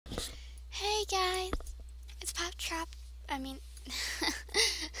guys, it's Poptrop. I mean,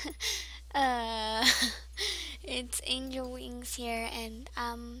 uh, it's Angel Wings here, and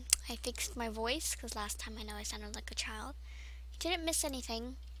I fixed my voice because last time I know I sounded like a child. You didn't miss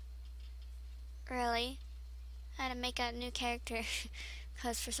anything, really. I had to make a new character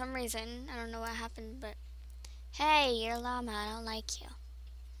because for some reason I don't know what happened, but hey, you're a llama. I don't like you.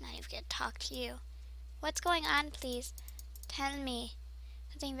 I'm not even gonna talk to you. What's going on, please? Tell me.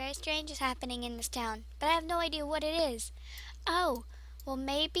 Something very strange is happening in this town, but I have no idea what it is. Oh, well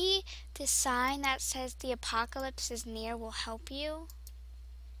maybe the sign that says the apocalypse is near will help you?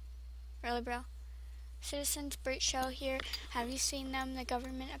 Really, bro? Citizens Brit Show here. Have you seen them? The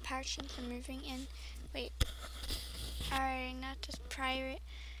government apparitions are moving in. Wait. Alright, not just private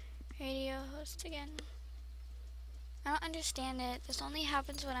radio host again. I don't understand it. This only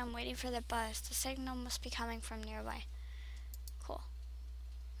happens when I'm waiting for the bus. The signal must be coming from nearby. Cool.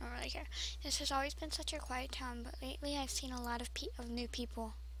 I don't really care. This has always been such a quiet town, but lately I've seen a lot of new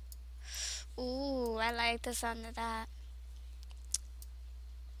people. Ooh, I like the sound of that.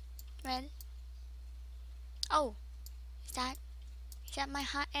 Red? Oh, is that my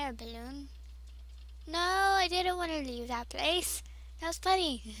hot air balloon? No, I didn't want to leave that place. That was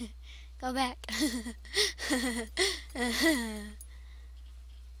funny. Go back.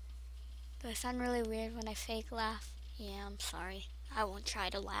 Do I sound really weird when I fake laugh? Yeah, I'm sorry. I won't try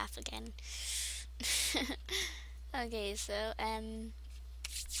to laugh again. Okay, so,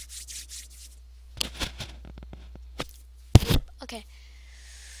 okay.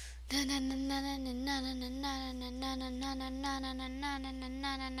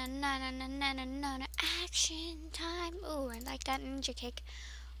 Action time. Ooh, I like that ninja kick.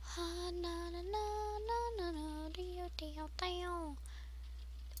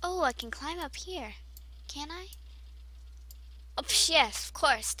 Oh, I can climb up here. Can I? Oh, yes, of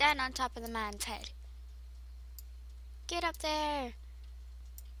course. Stand on top of the man's head. Get up there.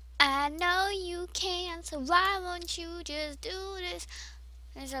 I know you can, so why won't you just do this?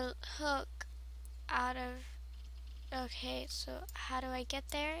 There's a hook out of... Okay, so how do I get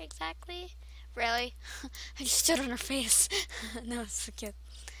there exactly? Really? I just stood on her face. That was so cute.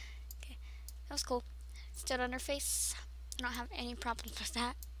 Okay, that was cool. Stood on her face. I don't have any problems with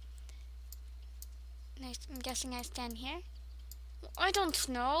that. I'm guessing I stand here. I don't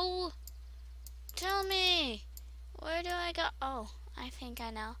know. Tell me. Where do I go? Oh, I think I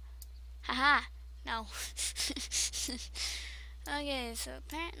know. Haha. No. Okay, so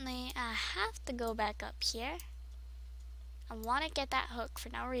apparently I have to go back up here. I want to get that hook for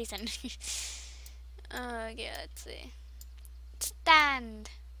no reason. Okay, let's see.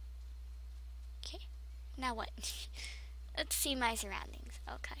 Stand. Okay, now what? Let's see my surroundings.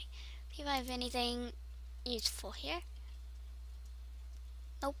 Okay, see if I have anything useful here.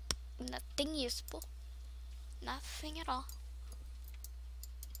 Nope, nothing useful. Nothing at all.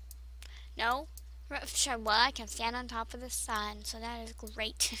 No? Sure, well, I can stand on top of the sign, so that is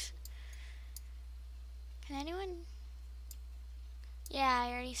great. Can anyone? Yeah, I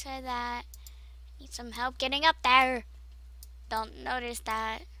already said that. Need some help getting up there. Don't notice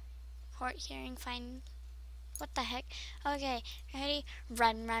that. Court hearing, fine. What the heck? Okay, ready?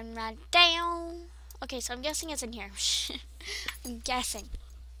 Run, run, run, down. Okay, so I'm guessing it's in here. I'm guessing.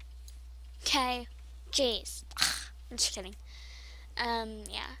 Okay, jeez. I'm just kidding.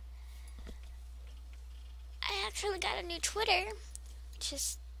 Yeah. I actually got a new Twitter, which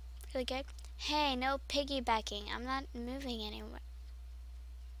is really good. Hey, no piggybacking. I'm not moving anywhere.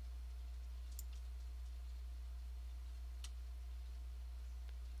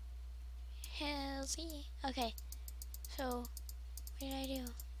 Hells yeah. Okay, so what did I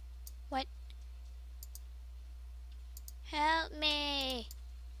do? What? Help me!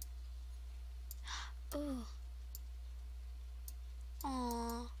 Ooh.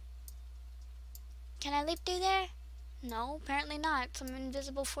 Aww. Can I leap through there? No, apparently not. Some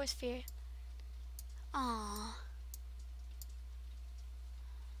invisible force field. Aww.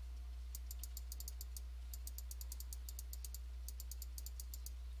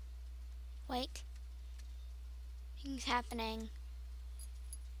 Wait. Things happening.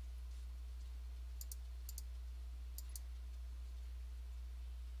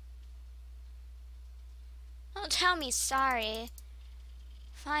 Don't tell me sorry.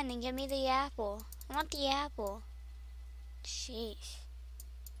 Fine, then give me the apple. I want the apple. Jeez.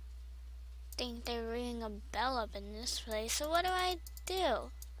 Think they're ringing a bell up in this place, so what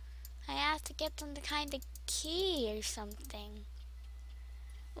do? I have to get some kind of key or something.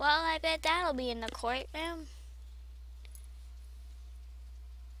 Well, I bet that'll be in the courtroom.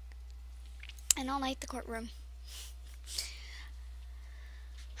 I don't like the courtroom.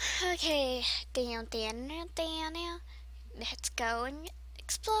 Okay, down. Let's go and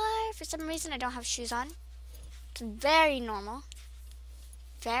explore. For some reason, I don't have shoes on. It's very normal.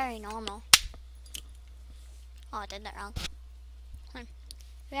 Very normal. Oh, I did that wrong.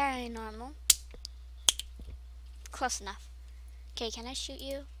 Very normal. Close enough. Okay, can I shoot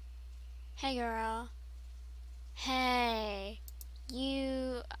you? Hey, girl. Hey.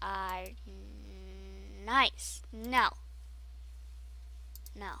 You are nice. No.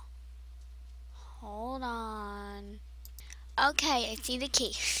 No. Hold on. Okay, I see the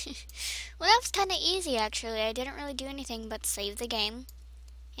key. Well, that was kind of easy, actually. I didn't really do anything but save the game.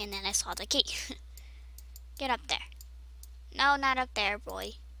 And then I saw the key. Get up there. No, not up there,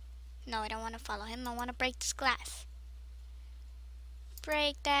 boy. No, I don't want to follow him. I want to break this glass.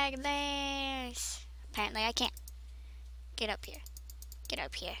 Break that glass. Apparently, I can't. Get up here. Get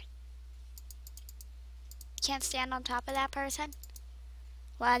up here. Can't stand on top of that person?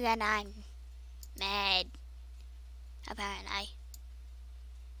 Well, then I'm mad. Apparently.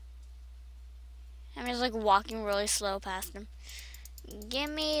 I'm just like walking really slow past him.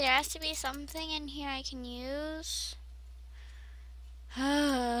 There has to be something in here I can use.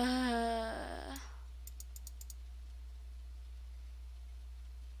 I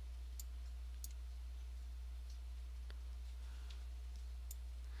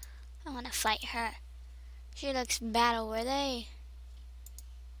want to fight her. She looks battle-worthy.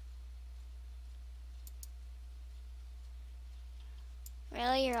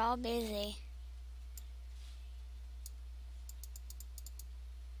 Really, you're all busy.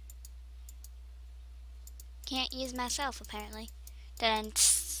 Can't use myself, apparently. Then,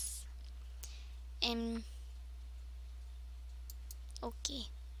 okay.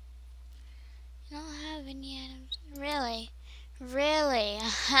 I don't have any items. Really? Really?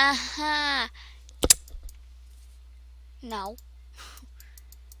 Haha. No.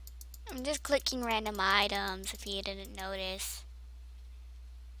 I'm just clicking random items if you didn't notice.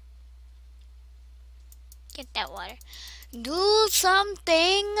 Get that water. Do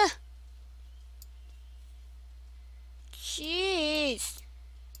something! Jeez.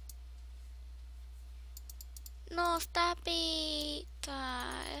 No, stop it.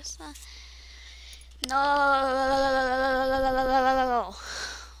 It's not... No.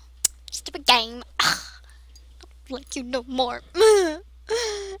 Stupid game. Don't like you no more. I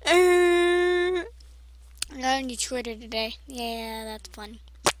got on your Twitter today. Yeah, that's fun.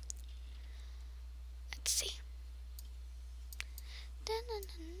 Let's see.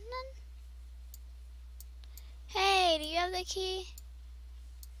 Hey, do you have the key?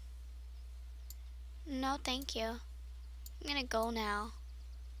 No, thank you. I'm gonna go now.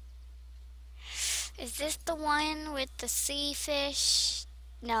 Is this the one with the sea fish?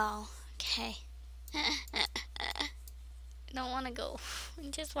 No. Okay. I don't want to go. I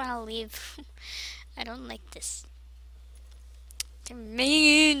just want to leave. I don't like this. They're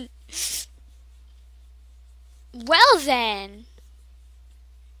mean. Well then.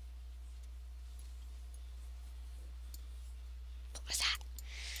 What was that?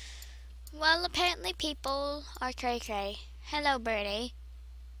 Well, apparently people are cray-cray. Hello, birdie.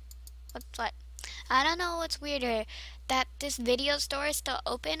 What? I don't know what's weirder, that this video store is still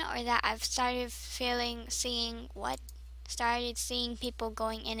open or that I've started seeing people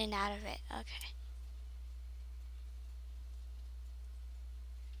going in and out of it. Okay.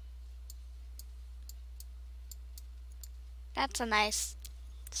 That's a nice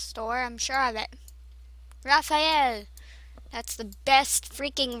store, I'm sure of it. Raphael. That's the best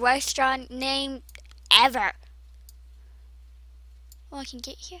freaking restaurant name ever. Oh, I can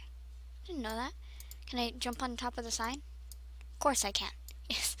get here? I didn't know that. Can I jump on top of the sign? Of course I can.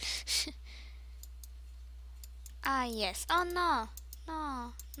 Yes. Ah, yes. Oh, no.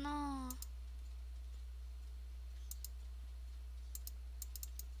 No.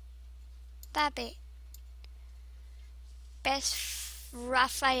 Stop it. Best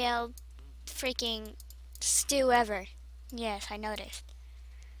Raphael freaking stew ever. Yes, I noticed.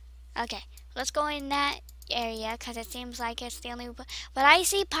 Okay, let's go in that area because it seems like it's the only... But I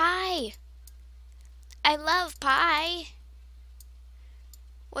see pie. I love pie.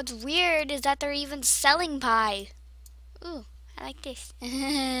 What's weird is that they're even selling pie. Ooh, I like this.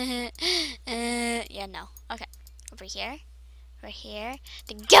 Yeah, no. Okay, over here.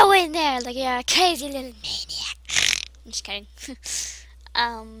 Then go in there like you're a crazy little maniac. I'm just kidding.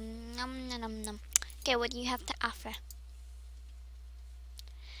 Okay, what do you have to offer?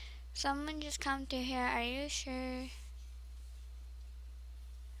 Someone just come to here. Are you sure?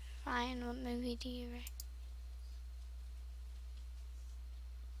 Fine. What movie do you rate?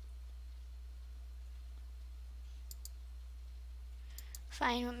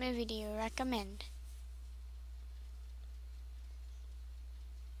 Fine, what movie do you recommend?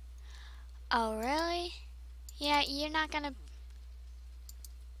 Oh, really? Yeah, you're not gonna...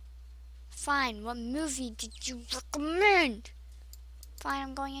 Fine, what movie did you recommend? Fine,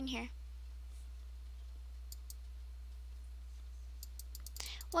 I'm going in here.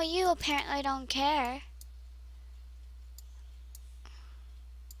 Well, you apparently don't care.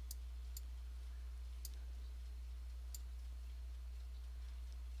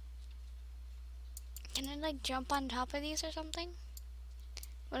 Can I, like, jump on top of these or something?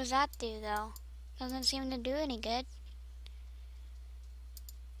 What does that do, though? Doesn't seem to do any good.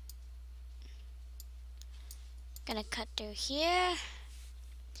 Gonna cut through here.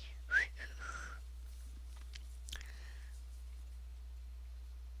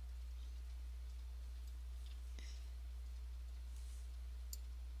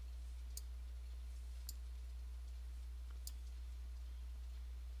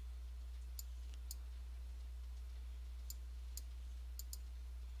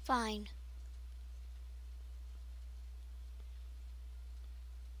 Fine.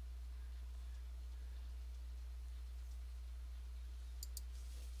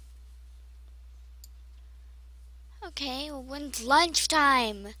 Okay, well, when's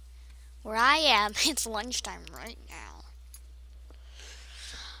lunchtime? Where I am, it's lunchtime right now.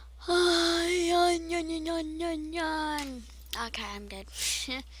 Okay, I'm good.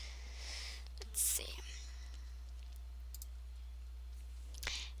 Let's see.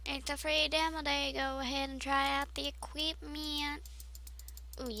 It's a free demo day. Go ahead and try out the equipment.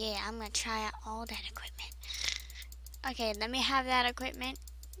 Oh yeah, I'm gonna try out all that equipment. Okay, let me have that equipment.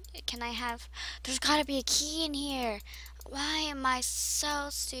 Can I have... There's gotta be a key in here. Why am I so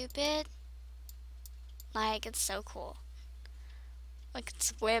stupid? Like, it's so cool. Like, it's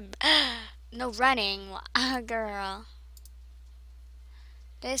swim. No running. Girl.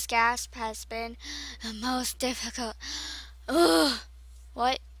 This gasp has been the most difficult. Ugh.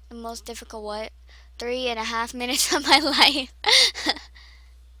 What? The most difficult what? 3.5 minutes of my life.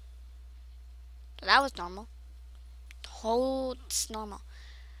 That was normal. It's normal.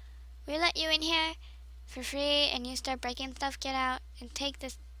 We let you in here for free and you start breaking stuff. Get out and take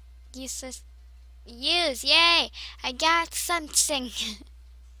this useless use. Yay! I got something.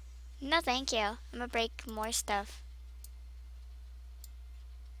 No, thank you. I'm gonna break more stuff.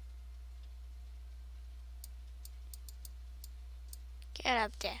 Get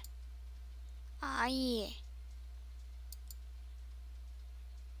up there. Aw, yeah.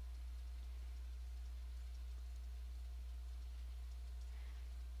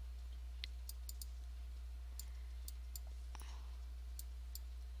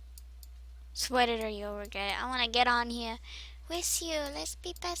 Sweat it or you'll regret it. I want to get on here with you. Let's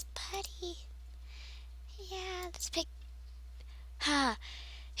be best buddy. Yeah, let's pick... Huh.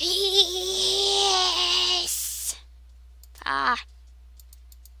 Yes! Ah.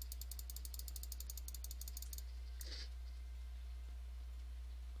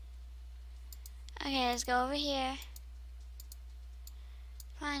 Okay, let's go over here.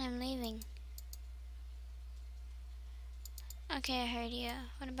 Fine, I'm leaving. Okay, I heard you.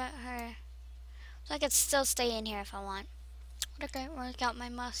 What about her? So I could still stay in here if I want. What a great workout. My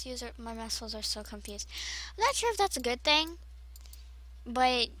muscles are so confused. I'm not sure if that's a good thing,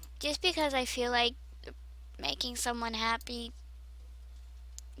 but just because I feel like making someone happy,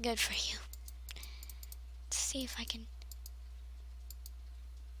 good for you. Let's see if I can...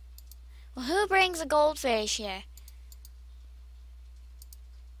 Well, who brings a goldfish here?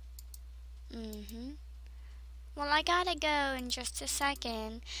 Well, I gotta go in just a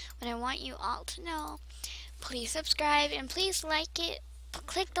second, but I want you all to know, please subscribe and please like it.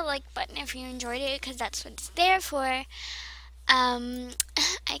 Click the like button if you enjoyed it, because that's what it's there for. I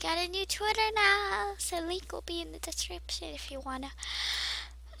got a new Twitter now, so link will be in the description if you wanna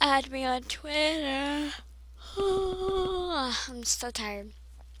add me on Twitter. I'm so tired.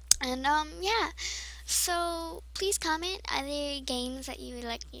 And yeah, so please comment other games that you would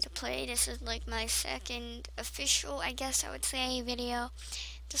like me to play. This is like my second official, I guess I would say, video.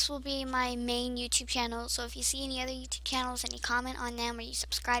 This will be my main YouTube channel, so if you see any other YouTube channels and you comment on them or you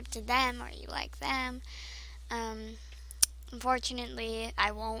subscribe to them or you like them, unfortunately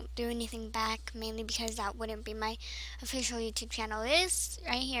I won't do anything back, mainly because that wouldn't be my official YouTube channel. It is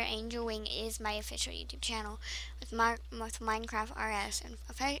right here. Angel Wing is my official YouTube channel with Minecraft RS,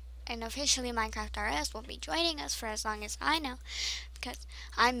 and officially Minecraft RS will be joining us for as long as I know, because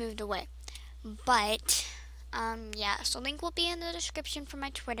I moved away. But yeah, so link will be in the description for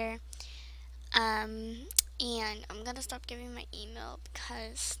my Twitter. And I'm gonna stop giving my email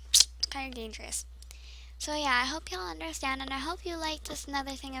because it's kind of dangerous. So yeah, I hope y'all understand, and I hope you like just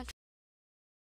another thing of